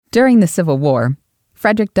During the Civil War,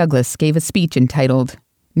 Frederick Douglass gave a speech entitled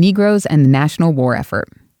Negroes and the National War Effort.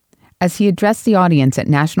 As he addressed the audience at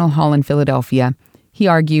National Hall in Philadelphia, he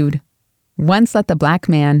argued, "Once let the black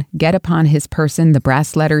man get upon his person the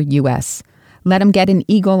brass letter U.S., let him get an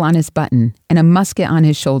eagle on his button, and a musket on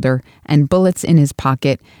his shoulder, and bullets in his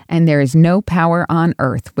pocket, and there is no power on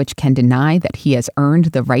earth which can deny that he has earned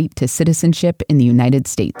the right to citizenship in the United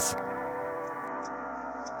States."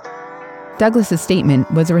 Douglass's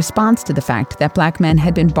statement was a response to the fact that black men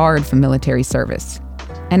had been barred from military service,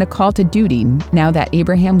 and a call to duty now that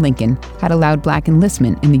Abraham Lincoln had allowed black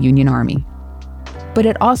enlistment in the Union Army. But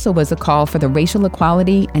it also was a call for the racial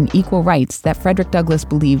equality and equal rights that Frederick Douglass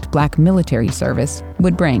believed black military service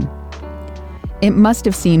would bring. It must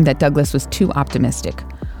have seemed that Douglass was too optimistic,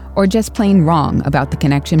 or just plain wrong about the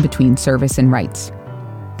connection between service and rights.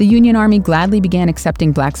 The Union Army gladly began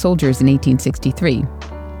accepting black soldiers in 1863,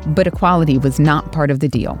 but equality was not part of the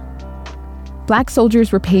deal. Black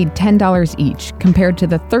soldiers were paid $10 each compared to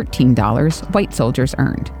the $13 white soldiers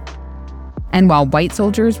earned. And while white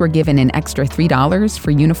soldiers were given an extra $3 for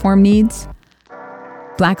uniform needs,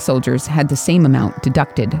 black soldiers had the same amount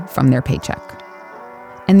deducted from their paycheck.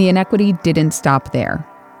 And the inequity didn't stop there.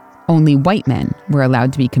 Only white men were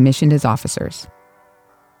allowed to be commissioned as officers.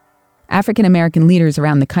 African American leaders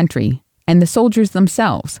around the country and the soldiers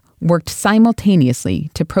themselves worked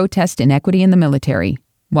simultaneously to protest inequity in the military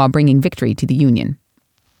while bringing victory to the Union.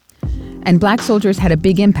 And black soldiers had a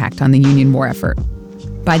big impact on the Union war effort.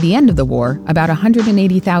 By the end of the war, about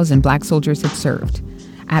 180,000 black soldiers had served.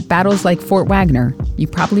 At battles like Fort Wagner, you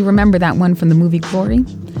probably remember that one from the movie Glory?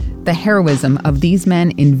 The heroism of these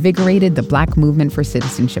men invigorated the black movement for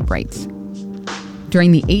citizenship rights.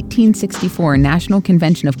 During the 1864 National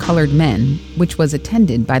Convention of Colored Men, which was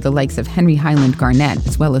attended by the likes of Henry Highland Garnett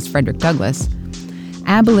as well as Frederick Douglass,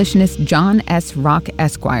 abolitionist John S. Rock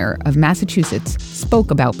Esquire of Massachusetts spoke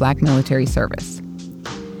about black military service.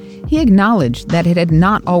 He acknowledged that it had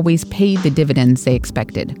not always paid the dividends they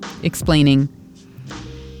expected, explaining,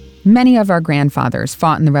 "Many of our grandfathers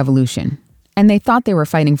fought in the Revolution, and they thought they were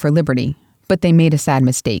fighting for liberty, but they made a sad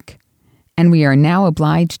mistake. And we are now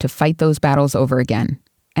obliged to fight those battles over again,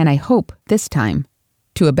 and I hope, this time,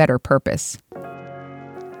 to a better purpose.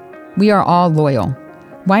 We are all loyal.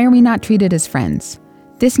 Why are we not treated as friends?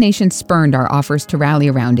 This nation spurned our offers to rally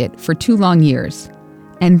around it for 2 long years,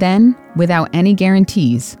 and then, without any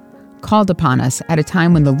guarantees, called upon us at a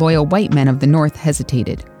time when the loyal white men of the North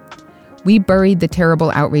hesitated. We buried the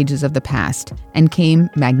terrible outrages of the past and came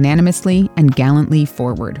magnanimously and gallantly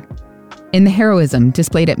forward. In the heroism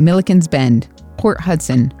displayed at Milliken's Bend, Port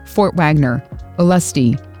Hudson, Fort Wagner,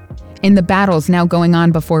 Olustee, in the battles now going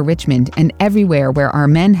on before Richmond, and everywhere where our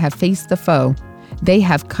men have faced the foe, they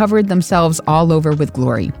have covered themselves all over with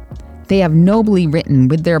glory. They have nobly written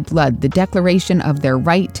with their blood the declaration of their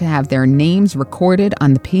right to have their names recorded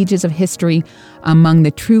on the pages of history among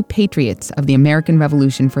the true patriots of the American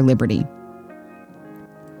Revolution for liberty."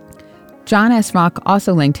 John S. Rock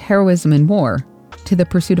also linked heroism in war to the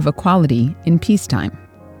pursuit of equality in peacetime.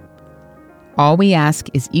 "All we ask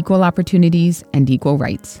is equal opportunities and equal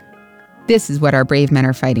rights. This is what our brave men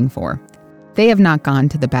are fighting for. They have not gone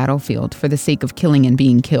to the battlefield for the sake of killing and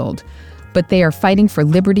being killed, but they are fighting for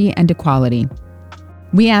liberty and equality.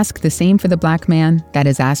 We ask the same for the black man that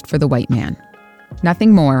is asked for the white man.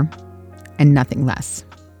 Nothing more and nothing less."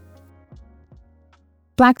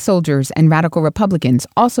 Black soldiers and radical Republicans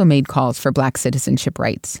also made calls for black citizenship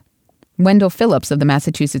rights. Wendell Phillips of the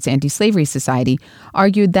Massachusetts Anti-Slavery Society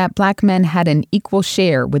argued that black men had an equal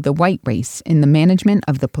share with the white race in the management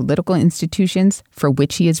of the political institutions for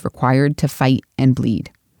which he is required to fight and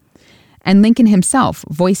bleed. And Lincoln himself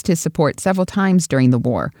voiced his support several times during the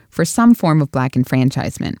war for some form of black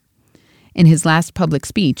enfranchisement. In his last public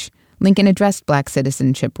speech, Lincoln addressed black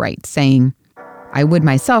citizenship rights, saying, "I would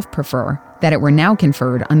myself prefer that it were now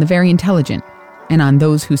conferred on the very intelligent and on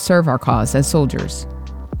those who serve our cause as soldiers."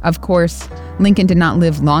 Of course, Lincoln did not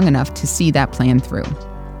live long enough to see that plan through.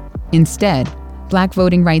 Instead, black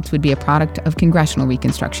voting rights would be a product of congressional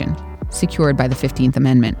reconstruction, secured by the 15th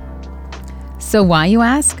Amendment. So why, you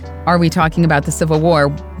ask? Are we talking about the Civil War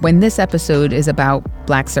when this episode is about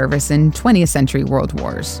black service in 20th century world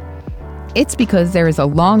wars? It's because there is a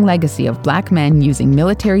long legacy of black men using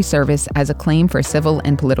military service as a claim for civil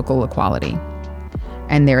and political equality.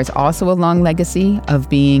 And there is also a long legacy of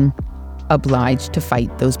being obliged to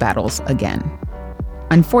fight those battles again.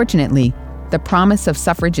 Unfortunately, the promise of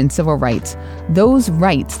suffrage and civil rights, those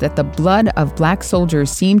rights that the blood of black soldiers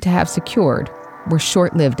seemed to have secured, were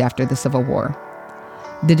short-lived after the Civil War.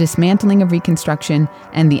 The dismantling of Reconstruction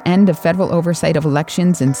and the end of federal oversight of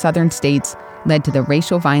elections in southern states led to the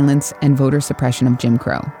racial violence and voter suppression of Jim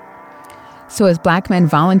Crow. So as Black men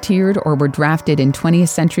volunteered or were drafted in 20th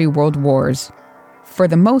century world wars, for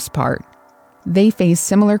the most part, they faced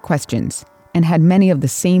similar questions and had many of the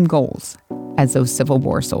same goals as those Civil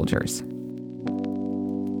War soldiers.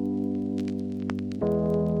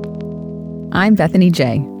 I'm Bethany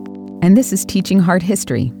Jay, and this is Teaching Hard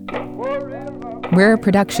History. We're a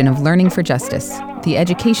production of Learning for Justice, the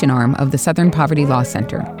education arm of the Southern Poverty Law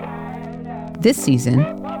Center. This season,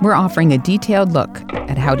 we're offering a detailed look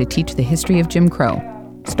at how to teach the history of Jim Crow,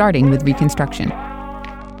 starting with Reconstruction.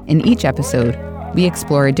 In each episode, we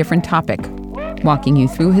explore a different topic, walking you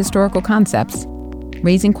through historical concepts,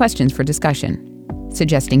 raising questions for discussion,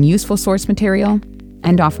 suggesting useful source material,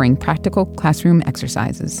 and offering practical classroom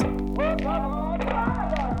exercises.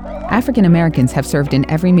 African Americans have served in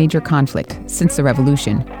every major conflict since the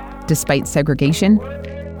Revolution, despite segregation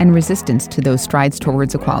and resistance to those strides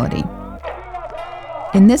towards equality.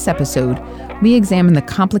 In this episode, we examine the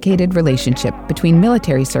complicated relationship between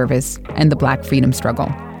military service and the Black freedom struggle.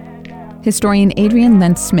 Historian Adrienne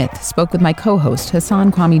Lentz Smith spoke with my co-host Hassan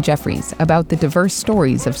Kwame Jeffries about the diverse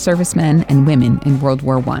stories of servicemen and women in World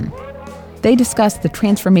War I. They discussed the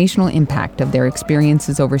transformational impact of their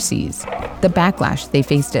experiences overseas, the backlash they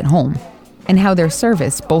faced at home, and how their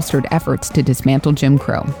service bolstered efforts to dismantle Jim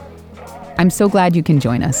Crow. I'm so glad you can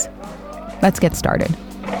join us. Let's get started.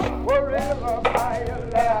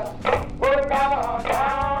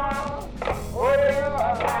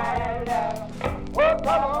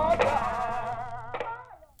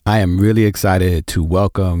 I am really excited to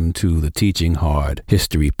welcome to the Teaching Hard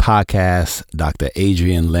History podcast, Dr.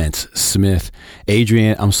 Adrienne Lentz Smith.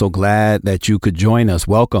 Adrienne, I'm so glad that you could join us.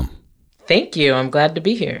 Welcome. Thank you. I'm glad to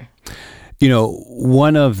be here. You know,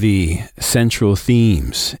 one of the central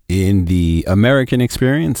themes in the American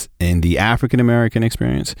experience, in the African American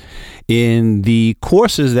experience, in the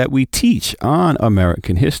courses that we teach on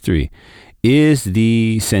American history is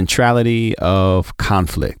the centrality of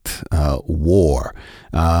conflict, war.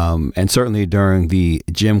 And certainly during the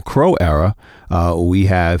Jim Crow era, we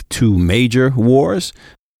have two major wars,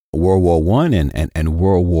 World War I and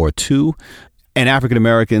World War II. And African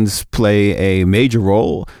Americans play a major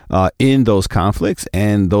role in those conflicts,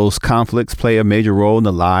 and those conflicts play a major role in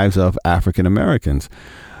the lives of African Americans.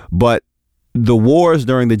 But the wars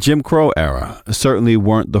during the Jim Crow era certainly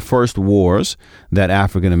weren't the first wars that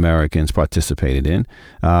African Americans participated in.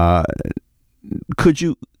 Could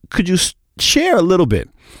you share a little bit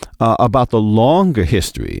about the longer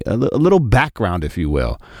history, a little background, if you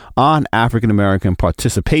will, on African American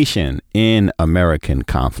participation in American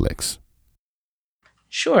conflicts?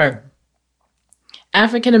 Sure.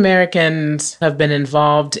 African Americans have been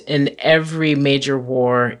involved in every major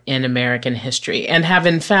war in American history and have,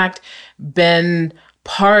 in fact, been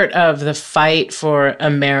part of the fight for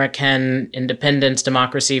American independence,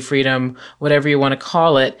 democracy, freedom, whatever you want to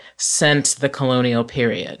call it, since the colonial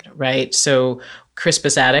period, right? So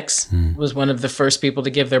Crispus Attucks was one of the first people to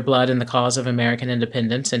give their blood in the cause of American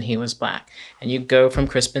independence, and he was Black. And you go from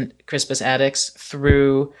Crispus Attucks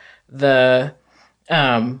through the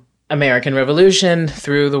American Revolution,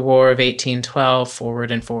 through the War of 1812, forward,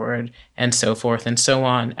 and so forth and so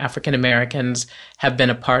on. African Americans have been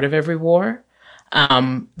a part of every war.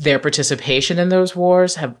 Their participation in those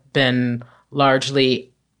wars have been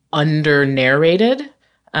largely under-narrated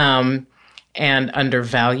and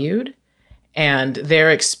undervalued. And their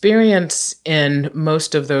experience in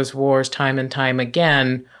most of those wars, time and time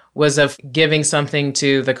again, was of giving something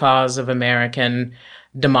to the cause of American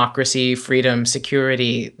democracy, freedom,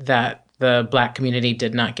 security that the Black community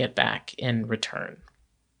did not get back in return.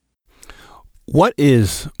 What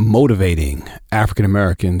is motivating African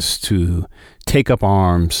Americans to take up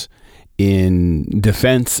arms in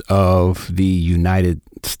defense of the United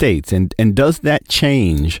States? And does that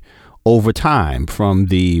change over time from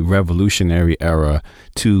the Revolutionary era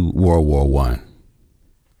to World War I?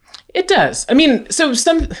 It does. I mean,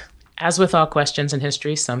 as with all questions in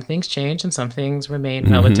history, some things change and some things remain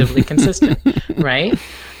relatively consistent, right?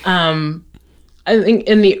 I think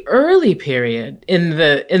in the early period, in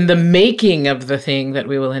the making of the thing that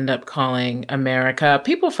we will end up calling America,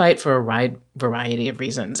 people fight for a wide variety of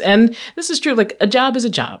reasons. And this is true, like a job is a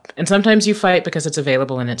job. And sometimes you fight because it's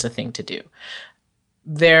available and it's a thing to do.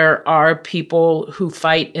 There are people who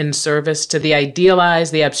fight in service to the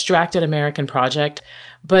idealized, the abstracted American project,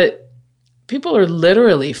 but people are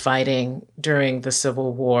literally fighting during the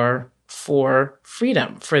Civil War for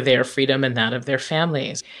freedom, for their freedom and that of their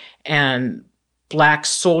families. And Black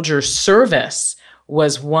soldier service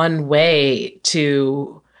was one way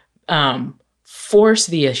to force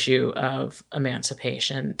the issue of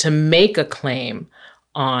emancipation, to make a claim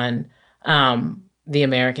on the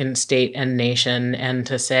American state and nation, and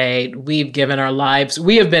to say, we've given our lives,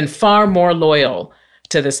 we have been far more loyal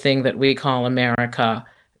to this thing that we call America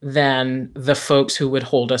than the folks who would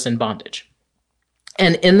hold us in bondage.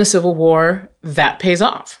 And in the Civil War, that pays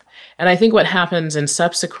off. And I think what happens in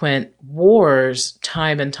subsequent wars,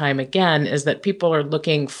 time and time again, is that people are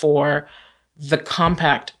looking for the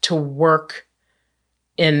compact to work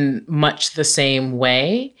in much the same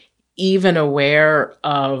way, even aware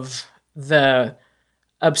of the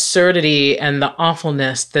absurdity and the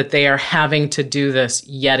awfulness that they are having to do this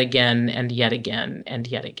yet again and yet again and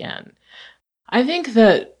yet again. I think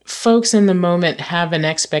that folks in the moment have an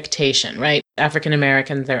expectation, right? African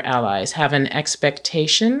Americans, their allies, have an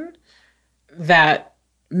expectation that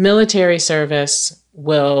military service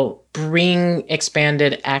will bring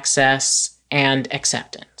expanded access and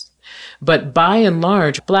acceptance. But by and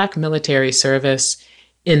large, Black military service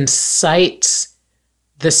incites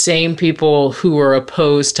the same people who are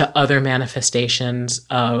opposed to other manifestations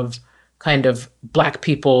of kind of Black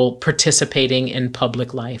people participating in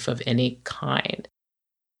public life of any kind.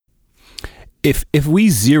 If we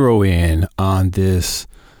zero in on this,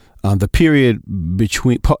 on the period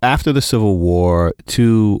between after the Civil War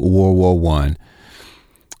to World War I,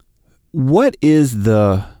 what's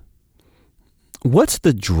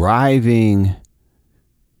the driving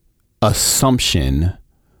assumption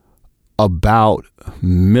about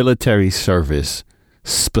military service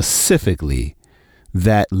specifically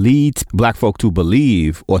that leads Black folk to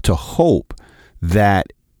believe or to hope that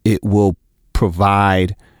it will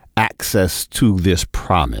provide access to this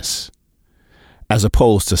promise as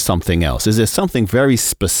opposed to something else? Is there something very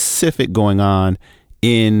specific going on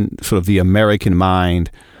in sort of the American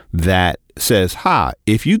mind that says,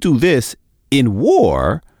 if you do this in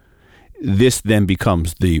war, this then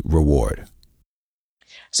becomes the reward?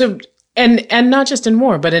 So, and not just in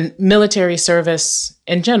war, but in military service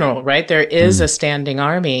in general, right? There is a standing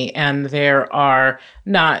army, and there are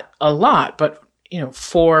not a lot, but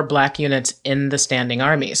 4 Black units in the standing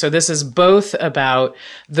army. So this is both about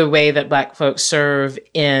the way that Black folks serve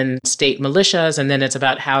in state militias, and then it's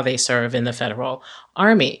about how they serve in the federal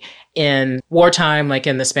army. In wartime, like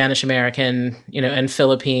in the Spanish-American, and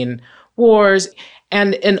Philippine wars.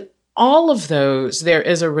 And in all of those, there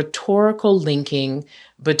is a rhetorical linking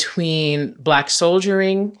between Black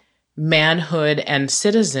soldiering, manhood, and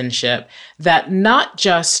citizenship that not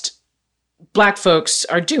just Black folks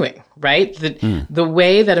are doing, right? The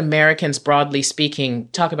way that Americans, broadly speaking,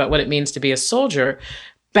 talk about what it means to be a soldier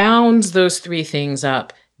bounds those 3 things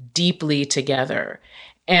up deeply together.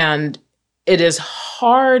 And it is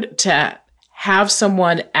hard to have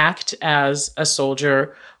someone act as a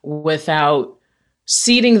soldier without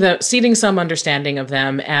seeding some understanding of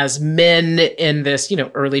them as men in this,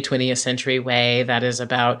 early 20th century way that is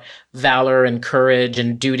about valor and courage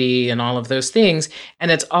and duty and all of those things. And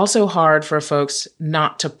it's also hard for folks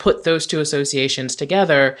not to put those 2 associations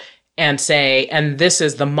together and say, and this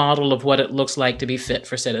is the model of what it looks like to be fit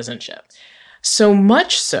for citizenship. So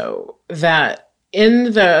much so that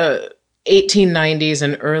in the 1890s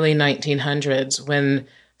and early 1900s, when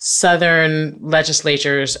Southern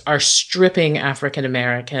legislatures are stripping African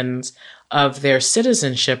Americans of their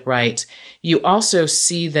citizenship rights, you also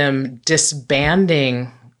see them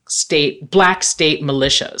disbanding Black state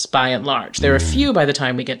militias by and large. There are a few by the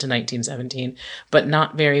time we get to 1917, but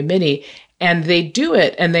not very many. And they do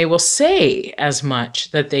it, and they will say as much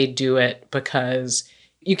that they do it because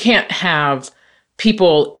you can't have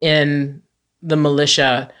people in the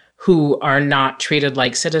militia who are not treated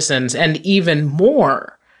like citizens. And even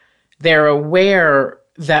more, they're aware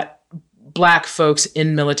that Black folks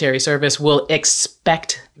in military service will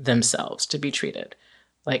expect themselves to be treated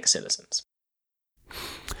like citizens.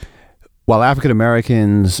 While African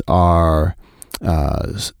Americans are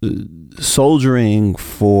soldiering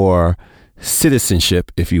for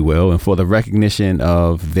citizenship, if you will, and for the recognition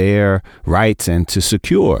of their rights and to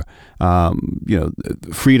secure,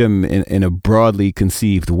 freedom in a broadly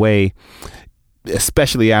conceived way,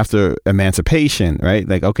 especially after emancipation, right?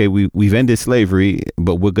 Like, okay, we've ended slavery,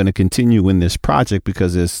 but we're going to continue in this project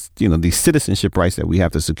because there's, these citizenship rights that we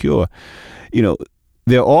have to secure.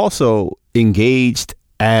 They're also engaged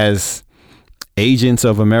as agents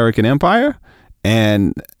of American empire.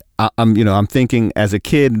 And I'm thinking as a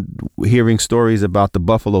kid, hearing stories about the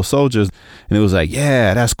Buffalo Soldiers, and it was like,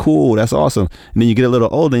 yeah, that's cool. That's awesome. And then you get a little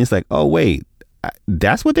older and it's like, oh, wait.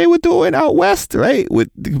 That's what they were doing out west, right? With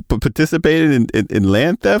participating in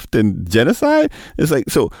land theft and genocide. It's like,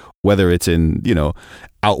 so whether it's in,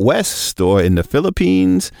 out west or in the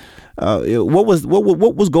Philippines? What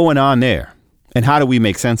was going on there, and how do we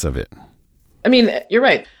make sense of it? I mean, you're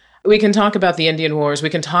right. We can talk about the Indian Wars. We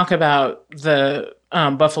can talk about the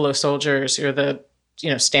Buffalo Soldiers, or the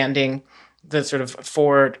standing, the sort of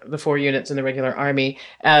the four units in the regular army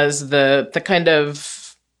as the kind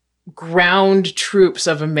of ground troops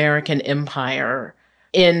of American empire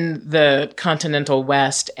in the continental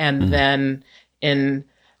West, and then in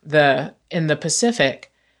the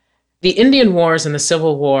Pacific. The Indian Wars and the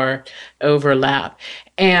Civil War overlap,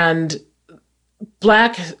 and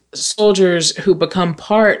Black soldiers who become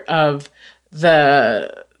part of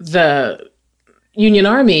the Union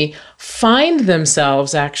Army find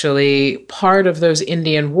themselves actually part of those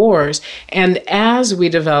Indian Wars. And as we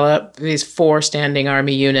develop these four standing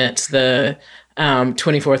army units, the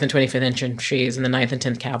 24th and 25th Infantries and the 9th and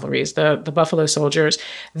 10th Cavalries, the Buffalo Soldiers,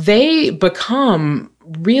 they become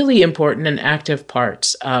really important and active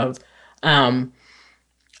parts of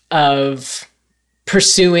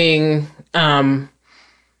pursuing and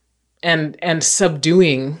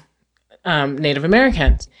subduing Native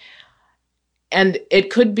Americans. And it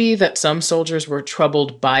could be that some soldiers were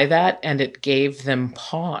troubled by that and it gave them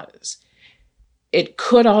pause. It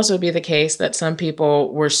could also be the case that some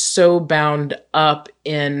people were so bound up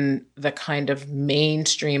in the kind of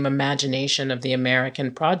mainstream imagination of the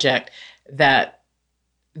American project that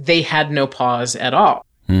they had no pause at all.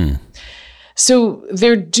 So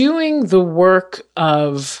they're doing the work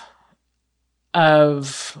of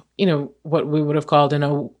what we would have called in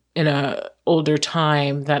a older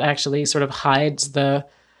time that actually sort of hides the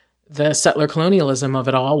settler colonialism of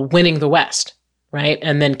it all, winning the West, right?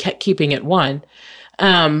 And then keeping it won,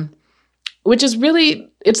 which is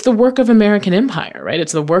really, it's the work of American empire, right?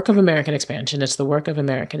 It's the work of American expansion. It's the work of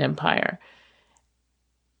American empire.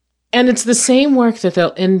 And it's the same work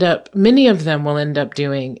that many of them will end up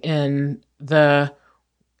doing in the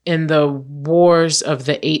wars of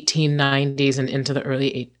the 1890s and into the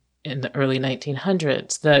early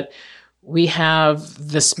 1900s, that we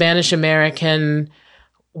have the Spanish-American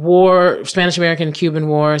Cuban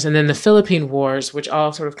Wars, and then the Philippine Wars, which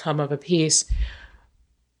all sort of come of a piece.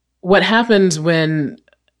 What happens when,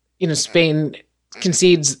 Spain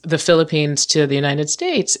concedes the Philippines to the United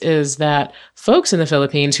States is that folks in the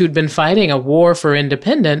Philippines who'd been fighting a war for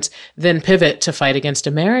independence then pivot to fight against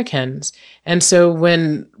Americans. And so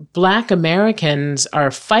when Black Americans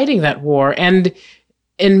are fighting that war and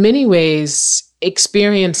in many ways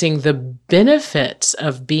experiencing the benefits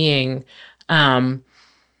of being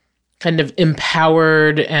kind of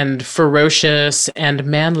empowered and ferocious and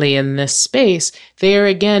manly in this space, they are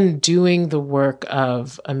again doing the work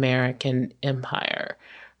of American empire,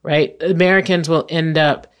 right? Americans will end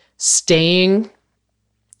up staying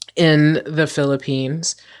in the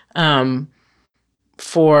Philippines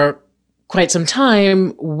for quite some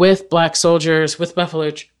time with Black soldiers, with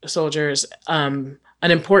Buffalo soldiers, an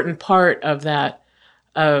important part of that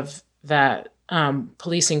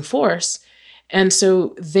policing force. And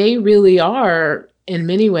so they really are, in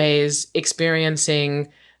many ways, experiencing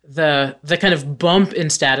the kind of bump in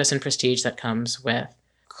status and prestige that comes with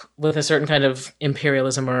a certain kind of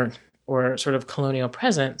imperialism or sort of colonial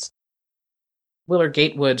presence. Willard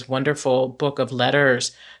Gatewood's wonderful book of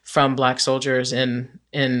letters from Black soldiers in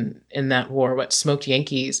that war, what Smoked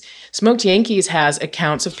Yankees. Smoked Yankees has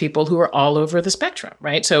accounts of people who are all over the spectrum,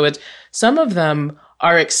 right? So some of them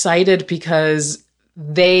are excited because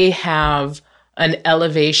they have an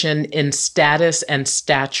elevation in status and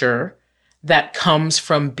stature that comes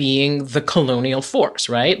from being the colonial force,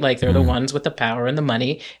 right? Like they're the ones with the power and the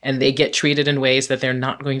money, and they get treated in ways that they're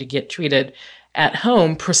not going to get treated at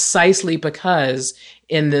home, precisely because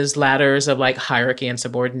in these ladders of like hierarchy and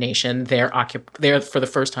subordination, they're for the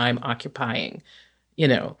first time occupying,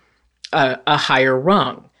 a higher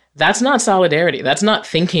rung. That's not solidarity. That's not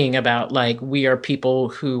thinking about like we are people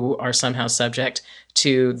who are somehow subject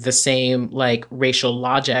to the same like racial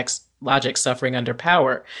logic suffering under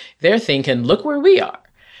power. They're thinking, look where we are,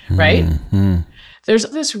 right? Mm-hmm. There's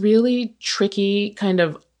this really tricky kind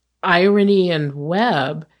of irony and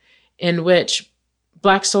web in which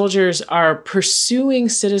Black soldiers are pursuing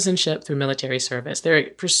citizenship through military service. They're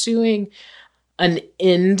pursuing an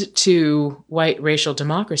end to white racial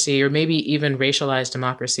democracy, or maybe even racialized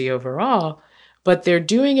democracy overall, but they're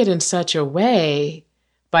doing it in such a way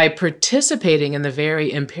by participating in the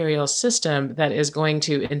very imperial system that is going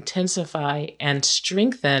to intensify and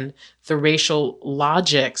strengthen the racial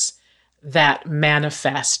logics that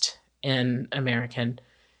manifest in American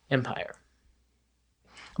empire.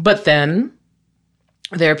 But then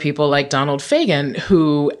there are people like Donald Fagen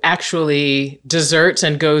who actually deserts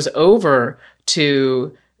and goes over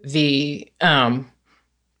to the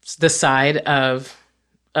side of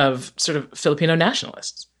sort of Filipino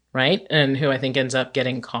nationalists, right? And who I think ends up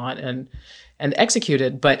getting caught and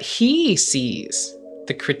executed. But he sees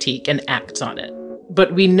the critique and acts on it.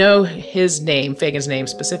 But we know his name, Fagan's name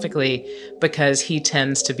specifically, because he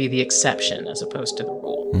tends to be the exception as opposed to the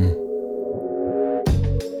rule.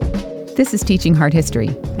 This is Teaching Hard History,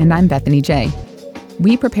 and I'm Bethany Jay.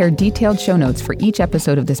 We prepare detailed show notes for each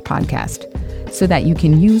episode of this podcast so that you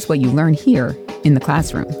can use what you learn here in the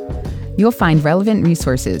classroom. You'll find relevant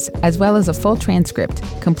resources as well as a full transcript,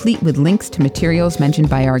 complete with links to materials mentioned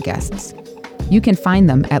by our guests. You can find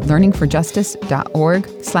them at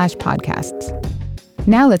learningforjustice.org/podcasts.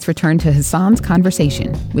 Now let's return to Hassan's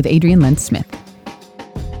conversation with Adrian Lentz Smith.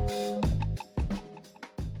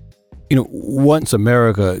 Once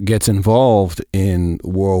America gets involved in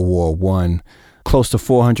World War I, close to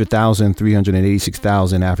 400,000,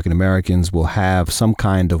 386,000 African Americans will have some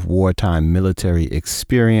kind of wartime military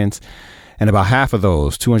experience. And about half of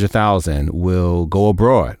those, 200,000, will go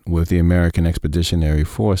abroad with the American Expeditionary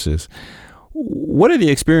Forces. What are the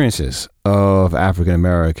experiences of African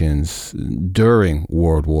Americans during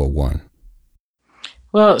World War I?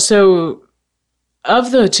 Well, so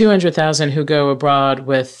of the 200,000 who go abroad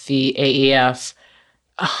with the AEF,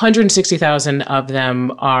 160,000 of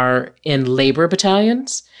them are in labor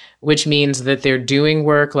battalions, which means that they're doing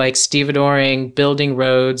work like stevedoring, building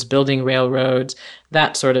roads, building railroads,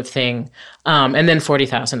 that sort of thing. And then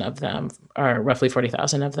 40,000 of them, or roughly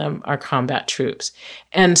 40,000 of them, are combat troops.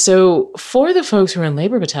 And so for the folks who are in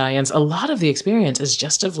labor battalions, a lot of the experience is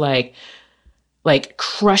just of like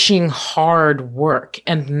crushing hard work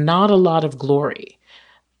and not a lot of glory.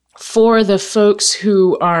 For the folks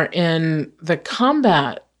who are in the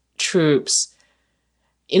combat troops,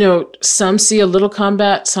 some see a little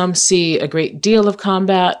combat, some see a great deal of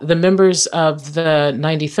combat. The members of the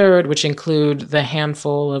 93rd, which include the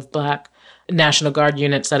handful of Black National Guard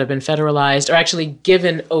units that have been federalized, are actually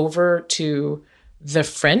given over to the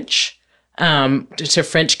French, to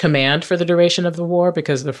French command for the duration of the war,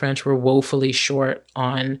 because the French were woefully short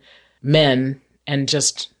on men and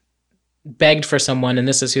just begged for someone, and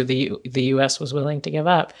this is who the U.S. was willing to give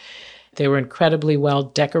up. They were incredibly well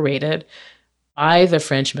decorated by the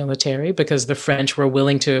French military because the French were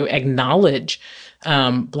willing to acknowledge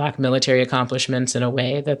Black military accomplishments in a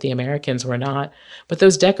way that the Americans were not. But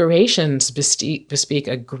those decorations bespeak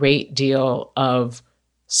a great deal of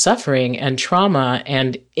suffering and trauma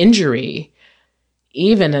and injury,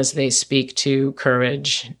 even as they speak to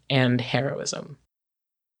courage and heroism.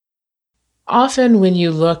 Often when you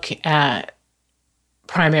look at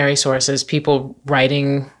primary sources, people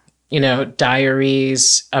writing,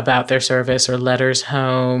 diaries about their service or letters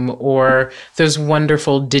home, or those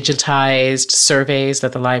wonderful digitized surveys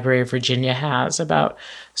that the Library of Virginia has about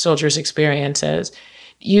soldiers' experiences,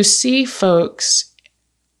 you see folks,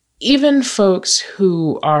 even folks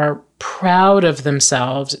who are proud of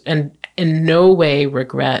themselves and in no way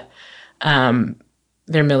regret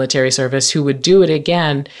their military service, who would do it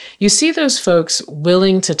again. You see those folks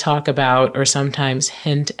willing to talk about or sometimes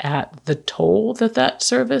hint at the toll that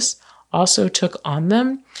service also took on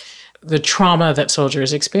them, the trauma that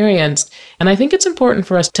soldiers experienced. And I think it's important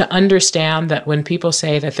for us to understand that when people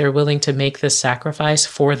say that they're willing to make this sacrifice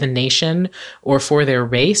for the nation or for their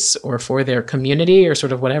race or for their community or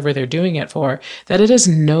sort of whatever they're doing it for, that it is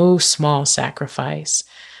no small sacrifice,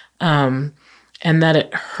 and that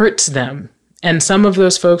it hurts them. And some of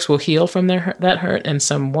those folks will heal from that hurt and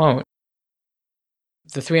some won't.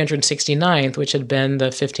 The 369th, which had been the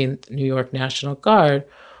 15th New York National Guard,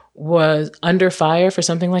 was under fire for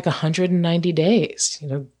something like 190 days,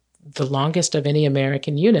 the longest of any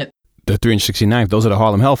American unit. The 369th, those are the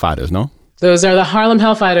Harlem Hellfighters, no? Those are the Harlem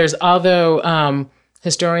Hellfighters, although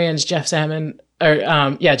historians Jeff Sammons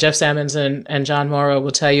and John Morrow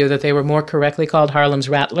will tell you that they were more correctly called Harlem's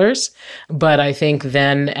Rattlers. But I think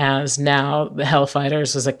then as now, the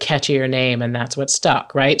Hellfighters is a catchier name, and that's what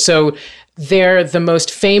stuck, right? So they're the most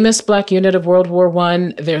famous Black unit of World War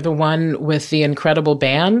I. They're the one with the incredible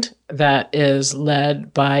band that is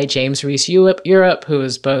led by James Reese Europe, who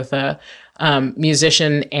is both a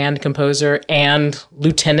musician and composer and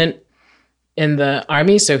lieutenant in the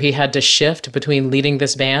Army, so he had to shift between leading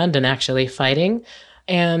this band and actually fighting.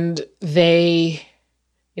 And they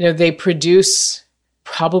produce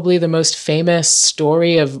probably the most famous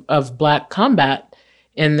story of Black combat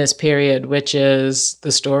in this period, which is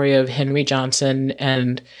the story of Henry Johnson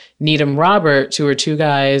and Needham Roberts, who are two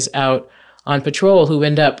guys out on patrol who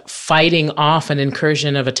end up fighting off an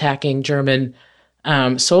incursion of attacking German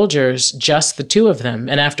soldiers, just the two of them.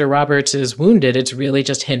 And after Roberts is wounded, it's really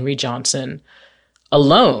just Henry Johnson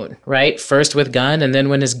alone, right? First with gun, and then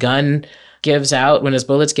when his gun gives out, when his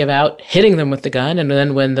bullets give out, hitting them with the gun, and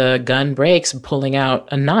then when the gun breaks, pulling out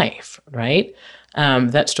a knife, right?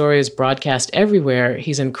 That story is broadcast everywhere.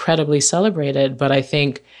 He's incredibly celebrated, but I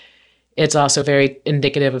think it's also very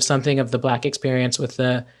indicative of something of the Black experience with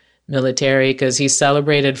the military, because he's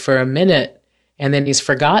celebrated for a minute, and then he's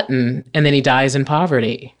forgotten, and then he dies in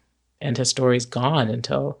poverty, and his story's gone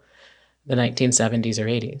until the 1970s or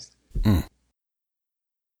 80s. Mm.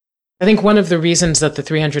 I think one of the reasons that the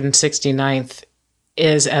 369th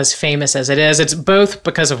is as famous as it is, it's both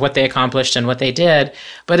because of what they accomplished and what they did,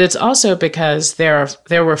 but it's also because there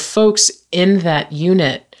were folks in that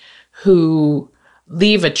unit who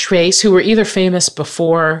leave a trace, who were either famous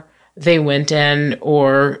before they went in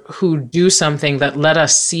or who do something that let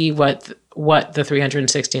us see what the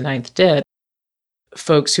 369th did.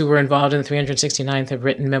 Folks who were involved in the 369th have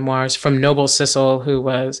written memoirs, from Noble Sissle, who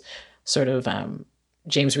was sort of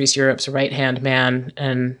James Reese Europe's right-hand man,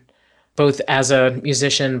 and both as a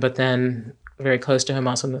musician, but then very close to him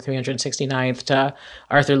also in the 369th, to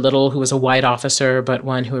Arthur Little, who was a white officer, but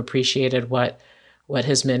one who appreciated what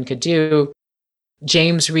his men could do.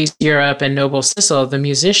 James Reese Europe and Noble Sissle, the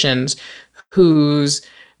musicians whose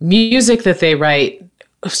music that they write,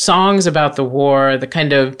 songs about the war, the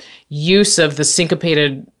kind of use of the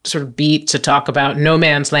syncopated sort of beat to talk about no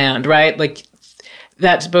man's land, right? Like,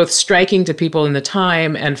 that's both striking to people in the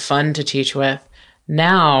time and fun to teach with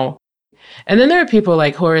now. And then there are people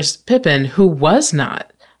like Horace Pippin, who was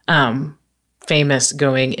not famous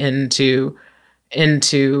going into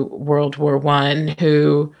World War I,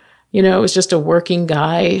 who, was just a working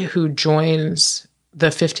guy who joins the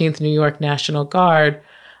 15th New York National Guard,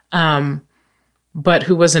 but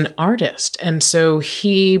who was an artist. And so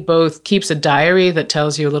he both keeps a diary that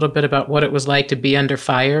tells you a little bit about what it was like to be under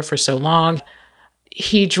fire for so long.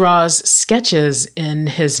 He draws sketches in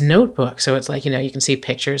his notebook. So it's like, you can see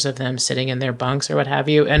pictures of them sitting in their bunks or what have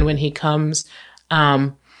you. And when he comes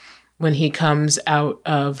out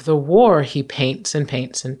of the war, he paints and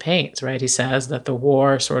paints and paints, right? He says that the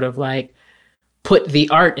war sort of like put the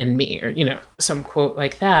art in me, or, some quote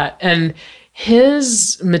like that. And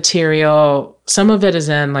his material, some of it is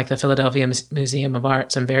in like the Philadelphia Museum of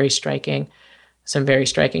Art, some very striking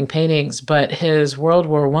paintings, but his World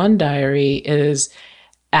War I diary is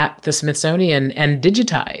at the Smithsonian and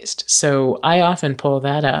digitized. So I often pull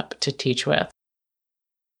that up to teach with.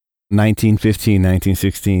 1915,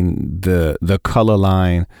 1916, the color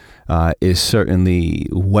line is certainly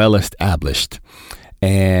well established.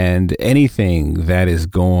 And anything that is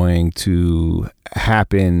going to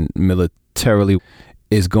happen militarily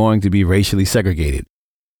is going to be racially segregated.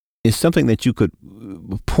 It's something that you could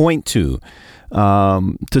point to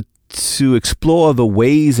explore the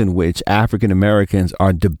ways in which African Americans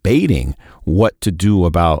are debating what to do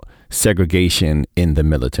about segregation in the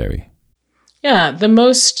military. Yeah, the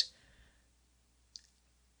most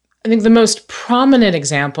prominent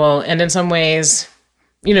example, and in some ways,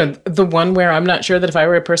 the one where I'm not sure that if I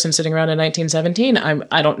were a person sitting around in 1917,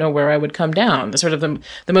 I don't know where I would come down. The sort of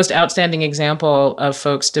the most outstanding example of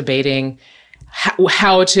folks debating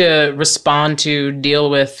how to respond to, deal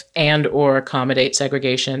with, and or accommodate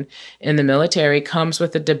segregation in the military comes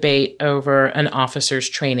with a debate over an officers'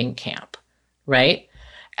 training camp, right?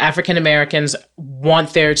 African Americans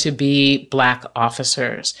want there to be Black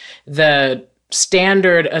officers. The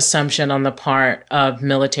standard assumption on the part of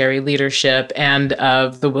military leadership and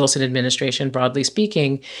of the Wilson administration, broadly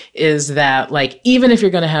speaking, is that, like, even if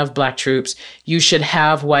you're going to have Black troops, you should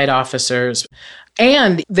have white officers.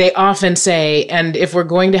 And they often say, and if we're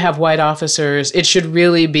going to have white officers, it should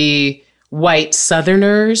really be white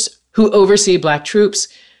Southerners who oversee Black troops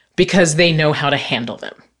because they know how to handle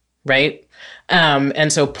them, right?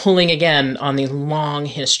 And so pulling again on the long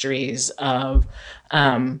histories of,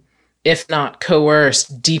 if not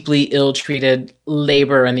coerced, deeply ill-treated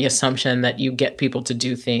labor and the assumption that you get people to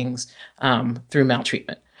do things through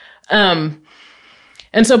maltreatment. And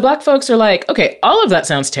so Black folks are like, okay, all of that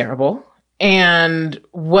sounds terrible. And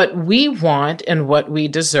what we want and what we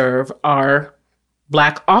deserve are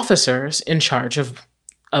Black officers in charge of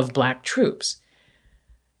Black troops.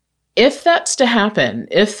 If that's to happen,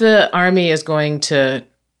 if the Army is going to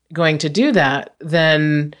do that,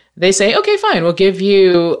 then they say, okay, fine, we'll give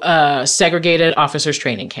you a segregated officers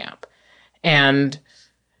training camp. And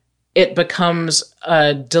it becomes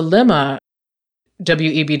a dilemma.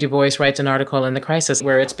 W.E.B. Du Bois writes an article in The Crisis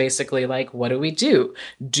where it's basically like, what do we do?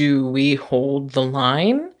 Do we hold the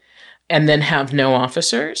line and then have no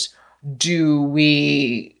officers? Do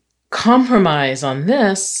we compromise on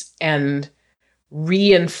this and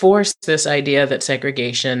reinforce this idea that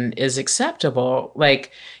segregation is acceptable.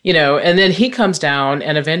 Like, and then he comes down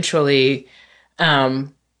and eventually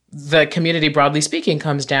the community, broadly speaking,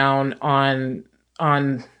 comes down on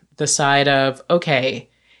the side of, okay,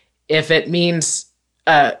 if it means,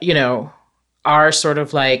 our sort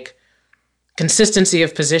of like consistency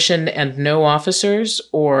of position and no officers,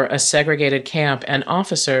 or a segregated camp and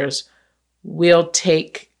officers, we'll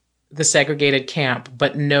take the segregated camp,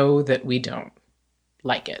 but know that we don't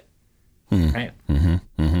like it. Right? Mm-hmm.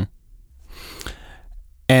 Mm-hmm.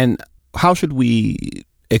 And how should we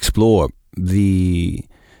explore the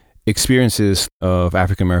experiences of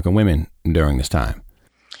African American women during this time?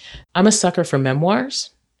 I'm a sucker for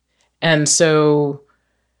memoirs. And so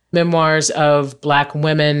memoirs of Black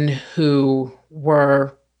women who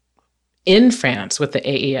were in France with the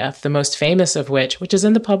AEF, the most famous of which is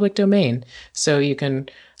in the public domain, so you can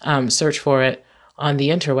search for it on the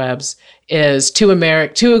interwebs, is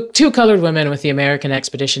two colored women with the American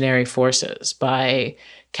Expeditionary Forces by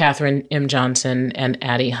Katherine M. Johnson and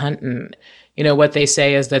Addie Hunton. What they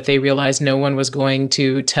say is that they realized no one was going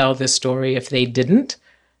to tell this story if they didn't,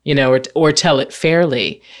 or tell it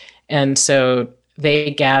fairly. And so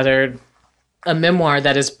they gathered a memoir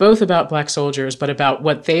that is both about Black soldiers, but about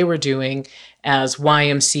what they were doing as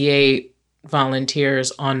YMCA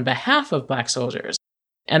volunteers on behalf of Black soldiers.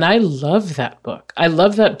 And I love that book. I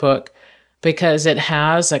love that book because it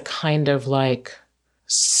has a kind of like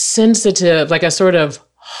sensitive, like a sort of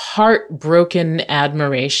heartbroken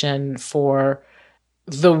admiration for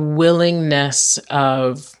the willingness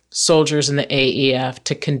of soldiers in the AEF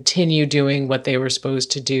to continue doing what they were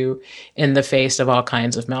supposed to do in the face of all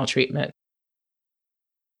kinds of maltreatment.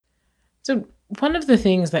 So one of the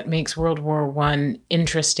things that makes World War I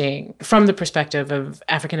interesting from the perspective of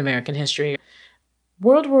African American history,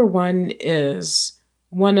 World War I is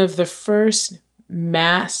one of the first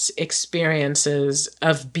mass experiences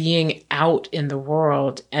of being out in the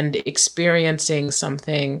world and experiencing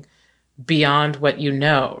something beyond what you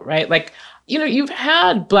know, right? Like, you've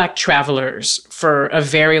had Black travelers for a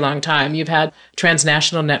very long time. You've had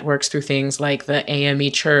transnational networks through things like the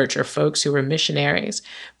AME Church or folks who were missionaries.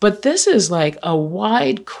 But this is like a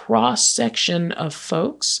wide cross-section of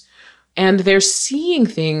folks, and they're seeing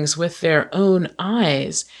things with their own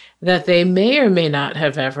eyes that they may or may not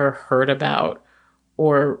have ever heard about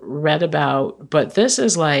or read about. But this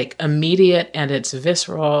is like immediate, and it's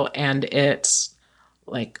visceral, and it's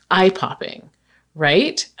like eye-popping,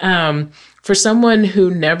 right? For someone who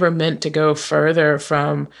never meant to go further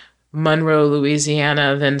from Monroe,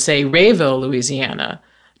 Louisiana than, say, Rayville, Louisiana,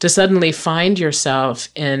 to suddenly find yourself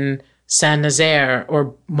in Saint-Nazaire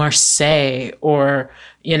or Marseille or,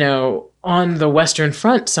 on the Western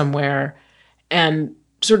Front somewhere, and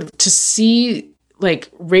sort of to see like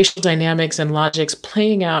racial dynamics and logics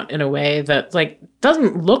playing out in a way that like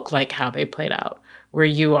doesn't look like how they played out where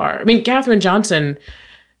you are. I mean, Katherine Johnson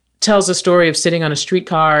tells a story of sitting on a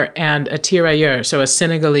streetcar and a tirailleur, so a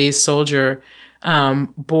Senegalese soldier,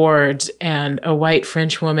 boards, and a white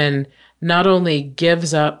French woman not only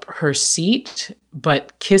gives up her seat,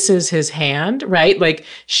 but kisses his hand, right? Like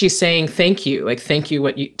she's saying, thank you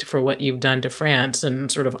for what you've done to France,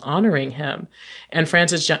 and sort of honoring him. And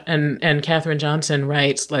and Katherine Johnson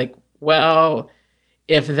writes like, well,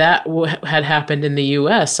 if that had happened in the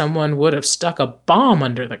US, someone would have stuck a bomb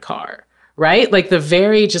under the car. Right? Like the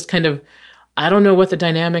very just kind of, I don't know what the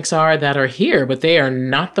dynamics are that are here, but they are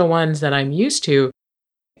not the ones that I'm used to.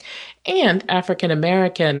 And African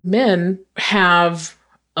American men have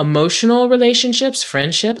emotional relationships,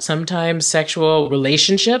 friendships, sometimes sexual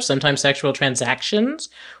relationships, sometimes sexual transactions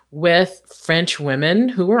with French women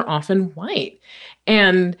who are often white.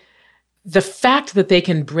 And the fact that they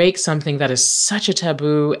can break something that is such a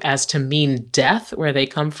taboo as to mean death where they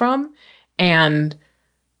come from, and,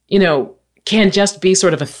 can just be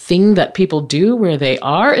sort of a thing that people do where they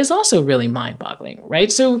are, is also really mind-boggling,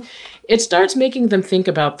 right? So it starts making them think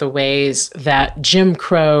about the ways that Jim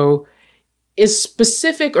Crow is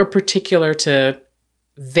specific or particular to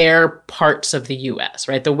their parts of the US,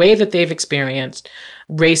 right? The way that they've experienced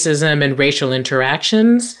racism and racial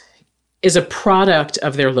interactions is a product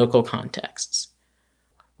of their local contexts,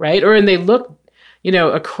 right? Or and they look,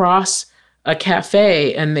 across a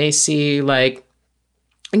cafe and they see like,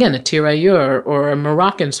 again, a tirailleur or a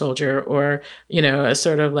Moroccan soldier or, a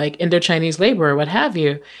sort of like Indo-Chinese laborer, what have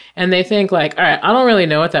you. And they think like, all right, I don't really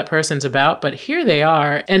know what that person's about, but here they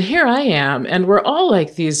are. And here I am. And we're all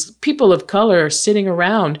like these people of color sitting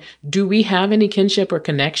around. Do we have any kinship or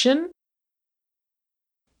connection?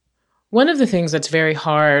 One of the things that's very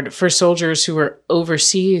hard for soldiers who are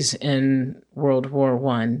overseas in World War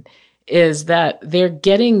I is that they're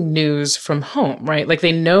getting news from home, right? Like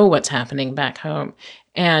they know what's happening back home.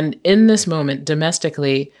 And in this moment,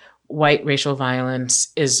 domestically, white racial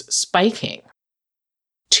violence is spiking.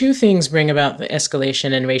 Two things bring about the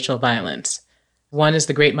escalation in racial violence. One is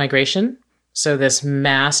the Great Migration. So this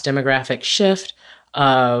mass demographic shift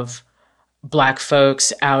of Black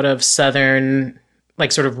folks out of southern,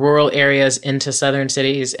 like sort of rural areas into southern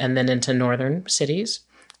cities and then into northern cities,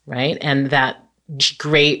 right? And that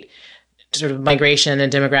great sort of migration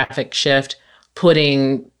and demographic shift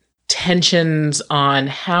putting tensions on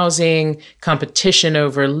housing, competition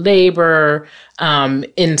over labor,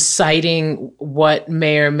 inciting what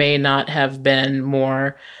may or may not have been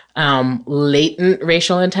more latent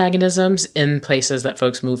racial antagonisms in places that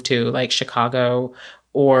folks move to, like Chicago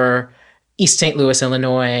or East St. Louis,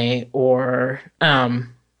 Illinois, or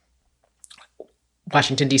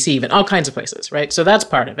Washington, D.C., even all kinds of places, right? So that's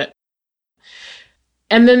part of it.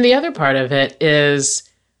 And then the other part of it is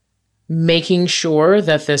making sure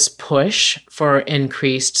that this push for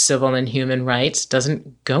increased civil and human rights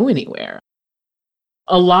doesn't go anywhere.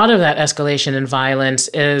 A lot of that escalation in violence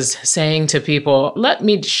is saying to people, let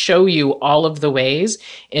me show you all of the ways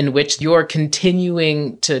in which you're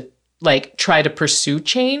continuing to try to pursue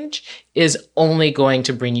change is only going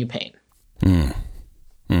to bring you pain.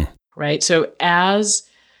 Right? So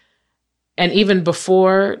and even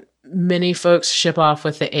before many folks ship off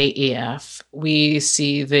with the AEF, we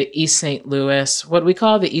see the East St. Louis, what we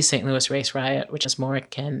call the East St. Louis race riot, which is more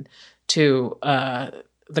akin to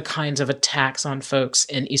the kinds of attacks on folks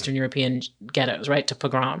in Eastern European ghettos, right, to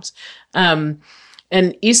pogroms. And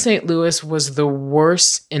East St. Louis was the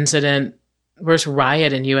worst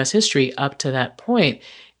riot in U.S. history up to that point.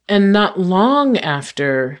 And not long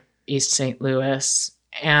after East St. Louis,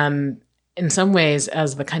 and in some ways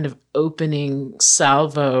as the kind of opening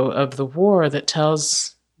salvo of the war that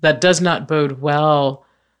does not bode well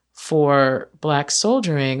for Black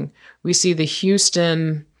soldiering, we see the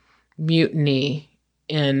Houston mutiny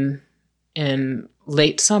in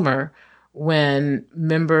late summer when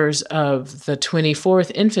members of the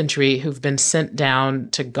 24th Infantry who've been sent down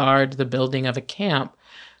to guard the building of a camp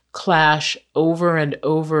clash over and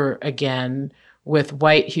over again with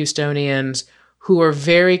white Houstonians who are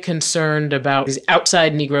very concerned about these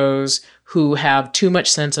outside Negroes who have too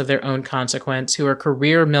much sense of their own consequence, who are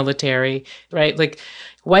career military, right? Like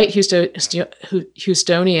white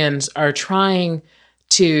Houstonians are trying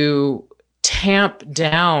to tamp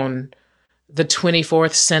down the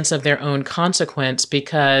 24th sense of their own consequence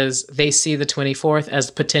because they see the 24th as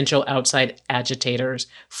potential outside agitators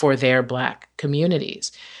for their Black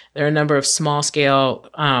communities. There are a number of small-scale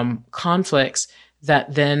conflicts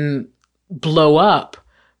that then blow up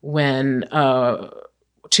when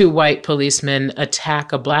two white policemen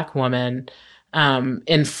attack a Black woman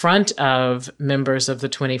in front of members of the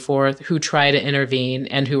 24th who try to intervene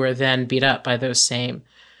and who are then beat up by those same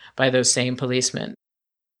policemen.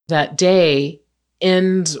 That day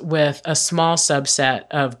ends with a small subset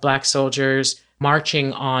of Black soldiers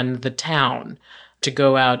marching on the town to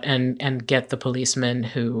go out and get the policemen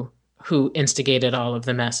who instigated all of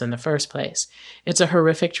the mess in the first place. It's a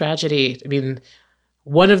horrific tragedy. I mean,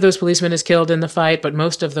 one of those policemen is killed in the fight, but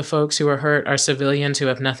most of the folks who are hurt are civilians who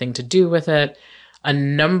have nothing to do with it. A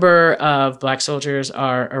number of Black soldiers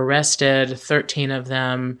are arrested, 13 of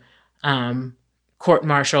them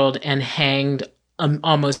court-martialed and hanged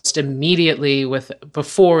almost immediately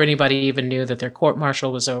before anybody even knew that their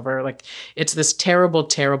court-martial was over. Like, it's this terrible,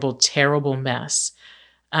 terrible, terrible mess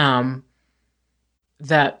and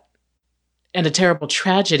a terrible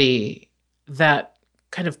tragedy that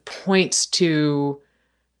kind of points to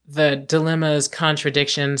the dilemmas,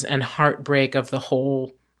 contradictions, and heartbreak of the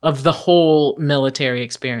whole military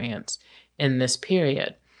experience in this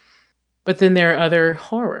period. But then there are other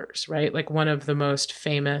horrors, right? Like one of the most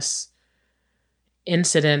famous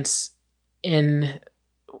incidents during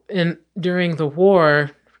the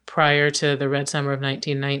war prior to the Red Summer of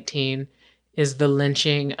 1919 is the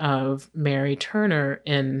lynching of Mary Turner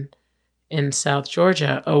in South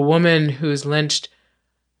Georgia, a woman who's lynched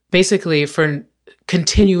basically for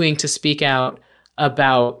continuing to speak out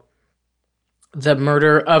about the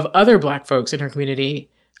murder of other Black folks in her community,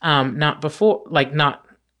 not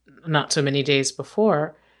so many days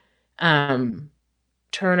before.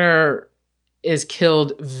 Turner is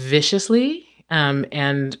killed viciously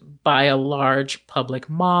and by a large public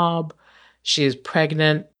mob. She is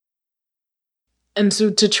pregnant. And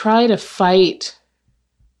so to try to fight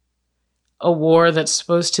a war that's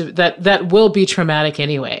supposed to, that will be traumatic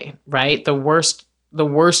anyway, right? The worst the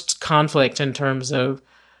worst conflict in terms of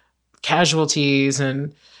casualties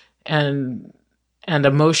and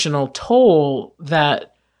emotional toll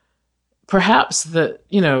that perhaps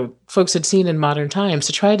folks had seen in modern times,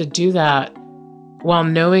 to try to do that while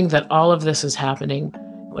knowing that all of this is happening.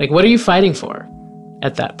 Like, what are you fighting for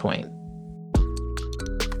at that point?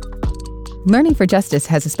 Learning for Justice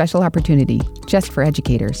has a special opportunity just for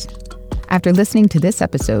educators. After listening to this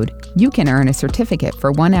episode, you can earn a certificate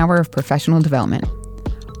for 1 hour of professional development.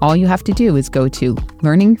 All you have to do is go to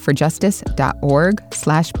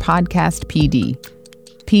learningforjustice.org/podcastpd.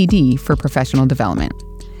 PD for professional development.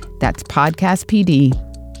 That's podcast PD,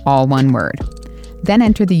 all one word. Then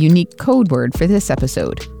enter the unique code word for this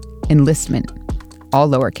episode, enlistment, all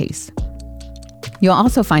lowercase. You'll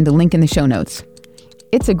also find a link in the show notes.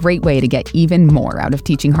 It's a great way to get even more out of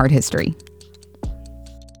teaching hard history.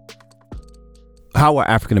 How are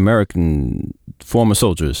African American former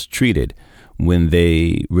soldiers treated when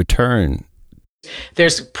they return?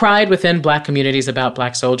 There's pride within Black communities about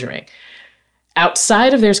Black soldiering.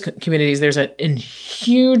 Outside of their communities, there's a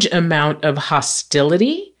huge amount of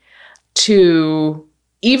hostility to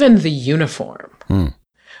even the uniform.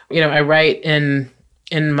 I write in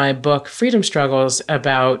my book, Freedom Struggles,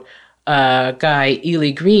 about a guy,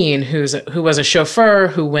 Ely Green, who was a chauffeur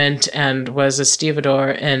who went and was a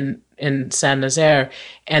stevedore in Saint-Nazaire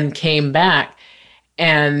and came back.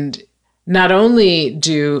 And not only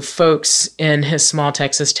do folks in his small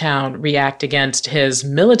Texas town react against his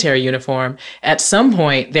military uniform, at some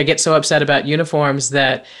point they get so upset about uniforms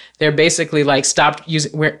that they're basically like, stop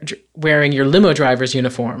wearing your limo driver's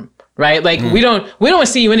uniform, right? Like, we don't want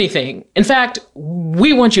to see you anything. In fact,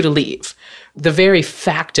 we want you to leave. The very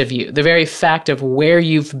fact of you, the very fact of where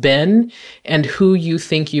you've been and who you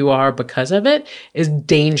think you are because of it is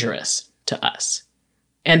dangerous to us.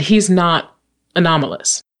 And he's not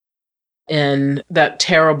anomalous. In that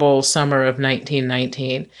terrible summer of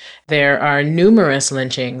 1919, there are numerous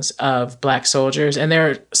lynchings of Black soldiers,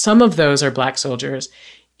 and some of those are Black soldiers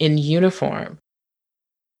in uniform.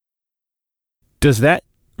 Does that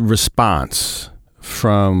response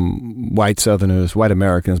from white Southerners, white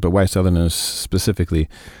Americans, but white Southerners specifically,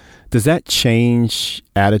 does that change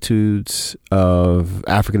attitudes of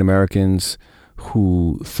African Americans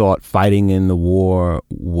who thought fighting in the war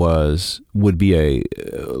would be a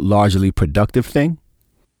largely productive thing?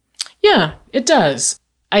 Yeah, it does.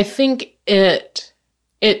 I think it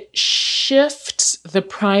shifts the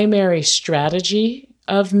primary strategy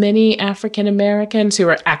of many African Americans who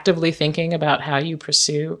are actively thinking about how you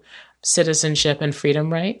pursue citizenship and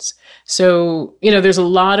freedom rights. So, there's a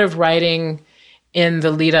lot of writing in the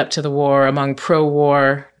lead up to the war among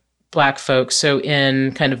pro-war Black folks, so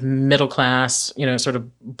in kind of middle class, sort of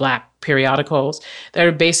Black periodicals that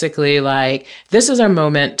are basically like, this is our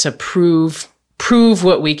moment to prove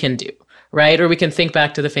what we can do, right? Or we can think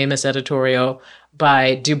back to the famous editorial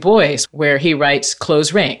by Du Bois, where he writes,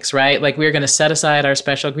 close ranks, right? Like, we're going to set aside our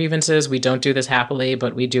special grievances. We don't do this happily,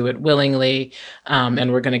 but we do it willingly.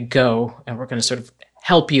 And we're going to go and we're going to sort of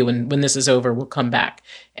help you. And when this is over, we'll come back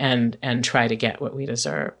and try to get what we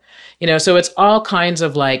deserve. So it's all kinds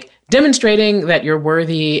of like demonstrating that you're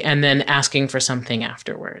worthy and then asking for something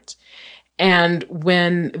afterwards. And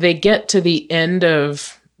when they get to the end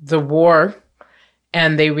of the war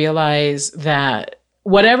and they realize that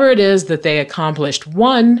whatever it is that they accomplished,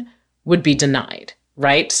 one, would be denied,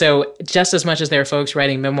 right? So just as much as there are folks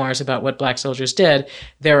writing memoirs about what Black soldiers did,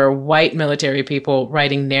 there are white military people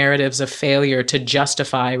writing narratives of failure to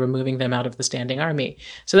justify removing them out of the standing army.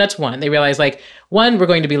 So that's one. They realize, like, one, we're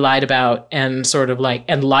going to be lied about and sort of like,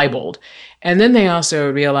 and libeled. And then they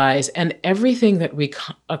also realize, and everything that we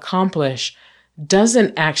accomplish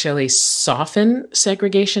doesn't actually soften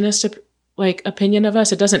segregationist opinion of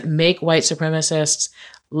us. It doesn't make white supremacists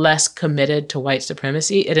less committed to white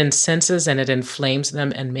supremacy. It incenses and it inflames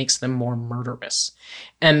them and makes them more murderous.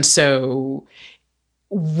 And so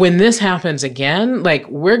when this happens again, like,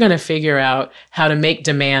 we're going to figure out how to make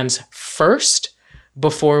demands first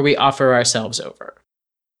before we offer ourselves over.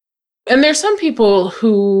 And there's some people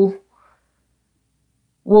who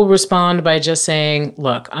will respond by just saying,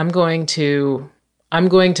 look, I'm going to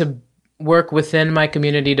work within my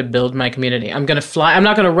community to build my community. I'm going to fly. I'm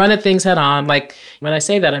not going to run at things head on. Like, when I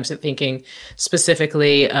say that, I'm thinking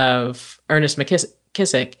specifically of Ernest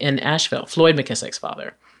McKissick in Asheville, Floyd McKissick's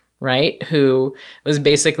father, right? Who was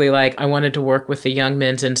basically like, I wanted to work with the Young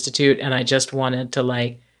Men's Institute and I just wanted to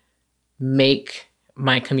like make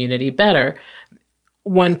my community better.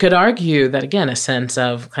 One could argue that, again, a sense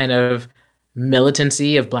of kind of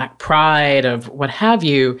militancy, of Black pride, of what have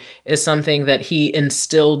you, is something that he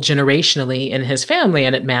instilled generationally in his family,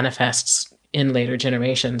 and it manifests in later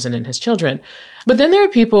generations and in his children. But then there are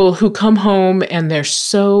people who come home and they're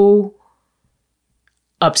so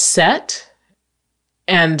upset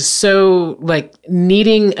and so like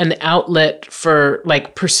needing an outlet for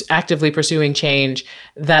like actively pursuing change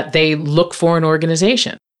that they look for an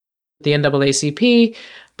organization, the NAACP,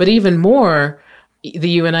 but even more,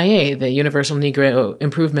 the UNIA, the Universal Negro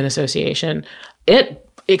Improvement Association. It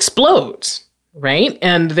explodes, right?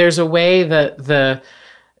 And there's a way that the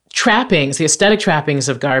trappings, the aesthetic trappings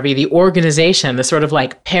of Garvey, the organization, the sort of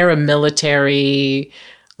like paramilitary,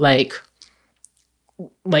 like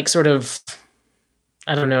sort of,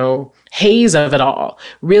 I don't know, haze of it all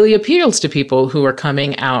really appeals to people who are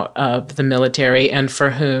coming out of the military and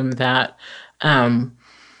for whom that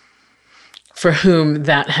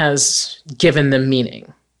has given them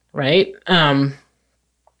meaning, right? And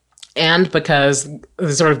because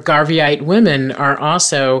the sort of Garveyite women are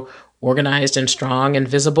also organized and strong and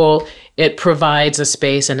visible, it provides a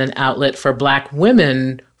space and an outlet for Black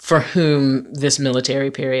women for whom this military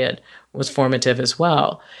period was formative as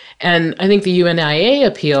well. And I think the UNIA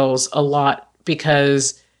appeals a lot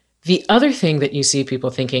because the other thing that you see people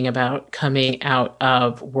thinking about coming out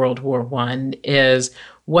of World War I is,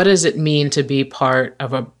 what does it mean to be part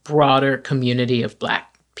of a broader community of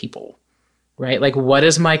Black people, right? Like, what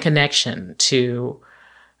is my connection to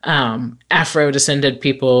Afro-descended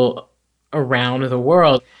people around the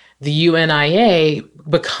world? The UNIA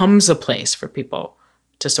becomes a place for people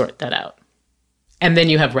to sort that out. And then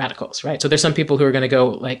you have radicals, right? So there's some people who are going to go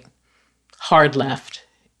like hard left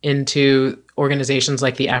into organizations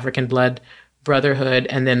like the African Blood Brotherhood,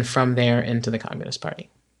 and then from there into the Communist Party.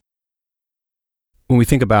 When we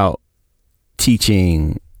think about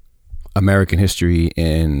teaching American history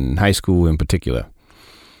in high school in particular,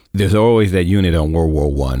 there's always that unit on World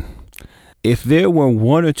War I. If there were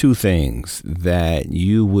one or two things that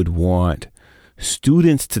you would want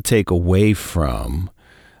students to take away from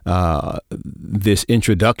this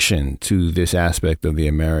introduction to this aspect of the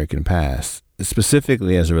American past,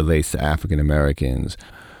 specifically as it relates to African Americans,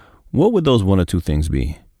 what would those one or two things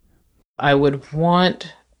be? I would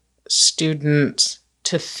want students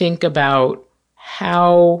to think about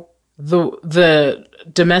how the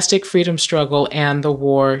domestic freedom struggle and the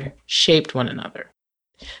war shaped one another.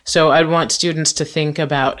 So I'd want students to think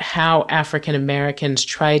about how African Americans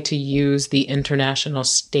tried to use the international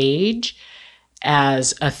stage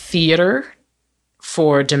as a theater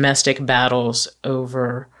for domestic battles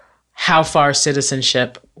over how far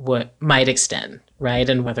citizenship might extend, right?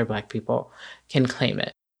 And whether Black people can claim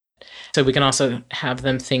it. So we can also have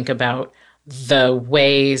them think about the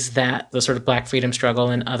ways that the sort of Black freedom struggle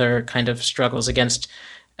and other kind of struggles against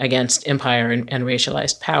empire and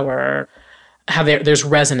racialized power, how there's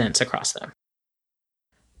resonance across them.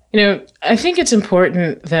 You know, I think it's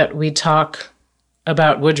important that we talk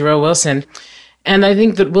about Woodrow Wilson. And I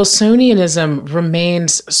think that Wilsonianism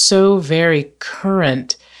remains so very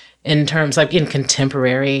current in terms, like in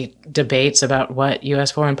contemporary debates about what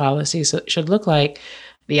U.S. foreign policy should look like.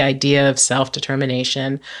 The idea of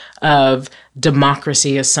self-determination, of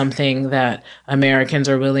democracy as something that Americans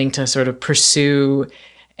are willing to sort of pursue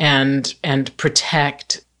and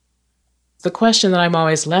protect. The question that I'm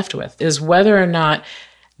always left with is whether or not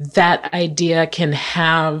that idea can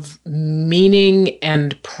have meaning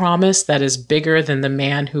and promise that is bigger than the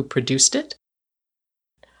man who produced it.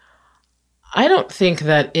 I don't think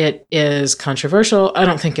that it is controversial. I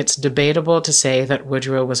don't think it's debatable to say that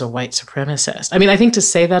Woodrow was a white supremacist. I mean, I think to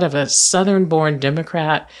say that of a Southern-born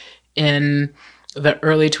Democrat in the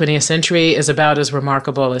early 20th century is about as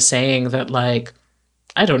remarkable as saying that, like,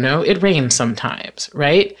 I don't know, it rains sometimes,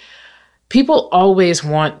 right? People always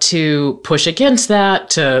want to push against that,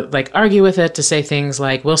 to like argue with it, to say things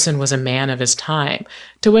like Wilson was a man of his time,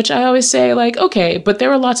 to which I always say, like, okay, but there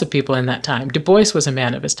were lots of people in that time. Du Bois was a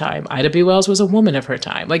man of his time. Ida B. Wells was a woman of her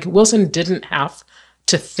time. Like, Wilson didn't have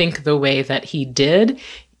to think the way that he did,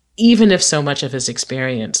 even if so much of his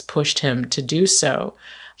experience pushed him to do so.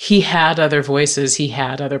 He had other voices, he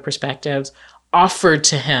had other perspectives offered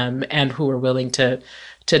to him and who were willing to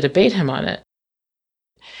debate him on it.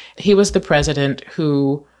 He was the president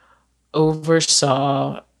who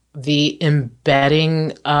oversaw the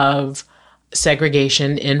embedding of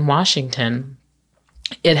segregation in Washington.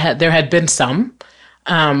 There had been some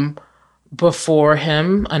before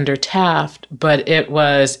him under Taft, but it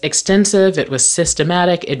was extensive, it was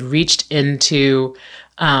systematic, it reached into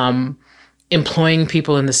employing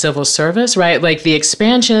people in the civil service, right? Like the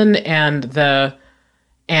expansion and the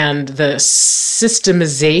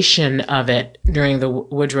systemization of it during the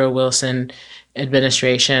Woodrow Wilson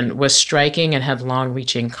administration was striking and had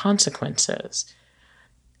long-reaching consequences.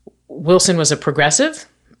 Wilson was a progressive,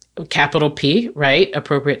 capital P, right?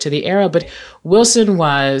 Appropriate to the era. But Wilson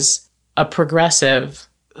was a progressive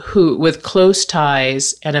who, with close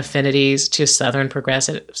ties and affinities to Southern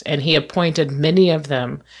progressives. And he appointed many of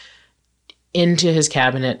them into his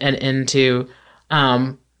cabinet and into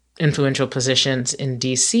influential positions in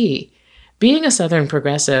D.C. Being a Southern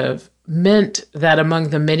progressive meant that among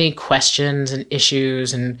the many questions and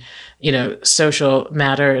issues and, social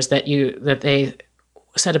matters that they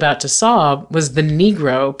set about to solve was the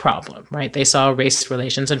Negro problem, right? They saw race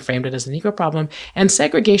relations and framed it as the Negro problem, and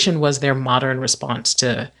segregation was their modern response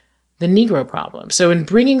to the Negro problem. So in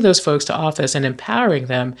bringing those folks to office and empowering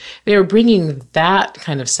them, they were bringing that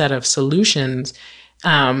kind of set of solutions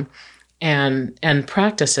and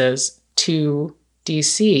practices to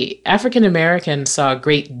DC. African Americans saw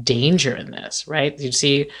great danger in this, right? You'd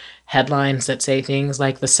see headlines that say things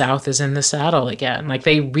like the South is in the saddle again. Like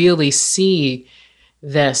they really see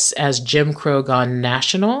this as Jim Crow gone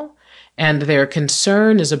national, and their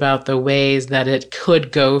concern is about the ways that it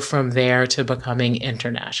could go from there to becoming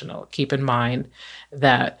international. Keep in mind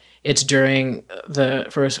that it's during the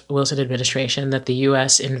first Wilson administration that the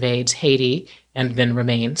U.S. invades Haiti and then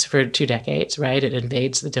remains for 2 decades, right? It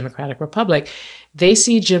invades the Democratic Republic. They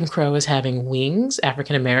see Jim Crow as having wings,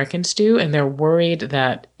 African Americans do, and they're worried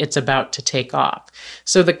that it's about to take off.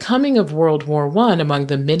 So the coming of World War I, among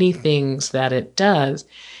the many things that it does,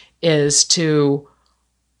 is to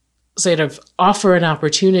sort of offer an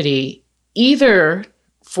opportunity either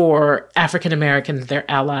for African Americans, their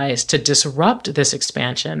allies, to disrupt this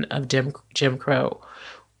expansion of Jim Crow,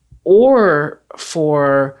 or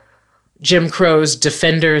for Jim Crow's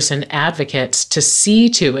defenders and advocates to see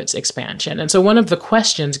to its expansion. And so one of the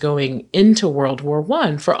questions going into World War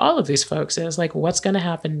I for all of these folks is like, what's going to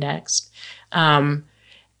happen next? And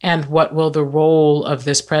what will the role of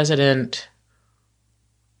this president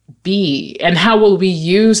be? And how will we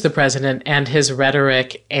use the president and his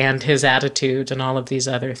rhetoric and his attitudes and all of these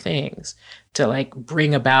other things to like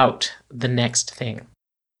bring about the next thing?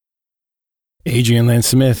 Adrienne Lentz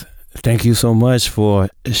Smith, thank you so much for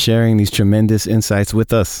sharing these tremendous insights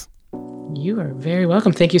with us. You are very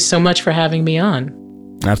welcome. Thank you so much for having me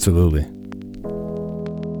on. Absolutely.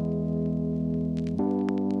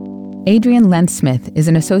 Adrienne Lentz Smith is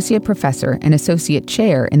an associate professor and associate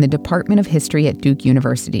chair in the Department of History at Duke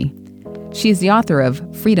University. She is the author of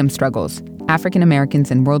Freedom Struggles, African Americans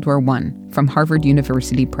in World War I from Harvard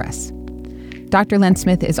University Press. Dr. Lentz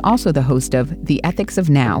Smith is also the host of The Ethics of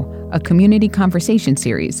Now, a community conversation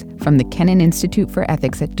series from the Kennan Institute for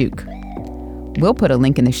Ethics at Duke. We'll put a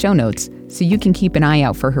link in the show notes so you can keep an eye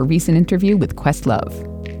out for her recent interview with Questlove.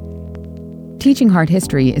 Teaching Hard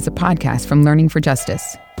History is a podcast from Learning for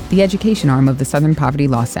Justice, the education arm of the Southern Poverty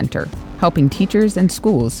Law Center, helping teachers and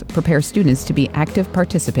schools prepare students to be active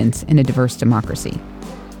participants in a diverse democracy.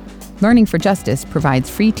 Learning for Justice provides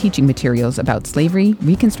free teaching materials about slavery,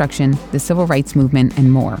 Reconstruction, the Civil Rights Movement,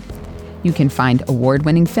 and more. You can find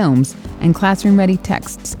award-winning films and classroom-ready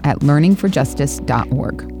texts at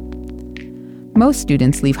learningforjustice.org. Most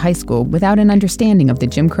students leave high school without an understanding of the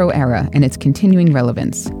Jim Crow era and its continuing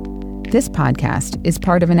relevance. This podcast is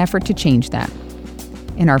part of an effort to change that.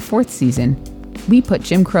 In our 4th season, we put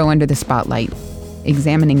Jim Crow under the spotlight,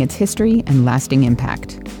 examining its history and lasting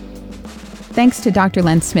impact. Thanks to Dr.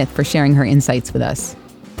 Lentz Smith for sharing her insights with us.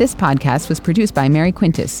 This podcast was produced by Mary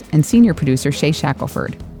Quintus and senior producer Shay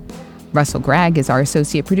Shackelford. Russell Gregg is our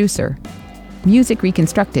associate producer. Music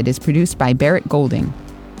Reconstructed is produced by Barrett Golding,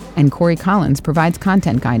 and Corey Collins provides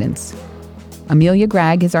content guidance. Amelia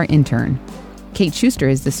Gregg is our intern. Kate Schuster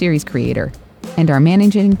is the series creator, and our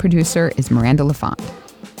managing producer is Miranda LaFond.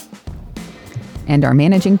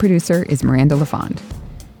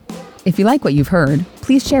 If you like what you've heard,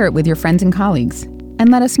 please share it with your friends and colleagues, and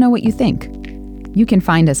let us know what you think. You can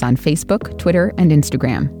find us on Facebook, Twitter, and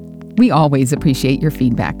Instagram. We always appreciate your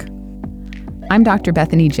feedback. I'm Dr.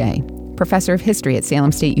 Bethany Jay, professor of history at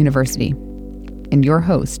Salem State University, and your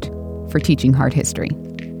host for Teaching Hard History.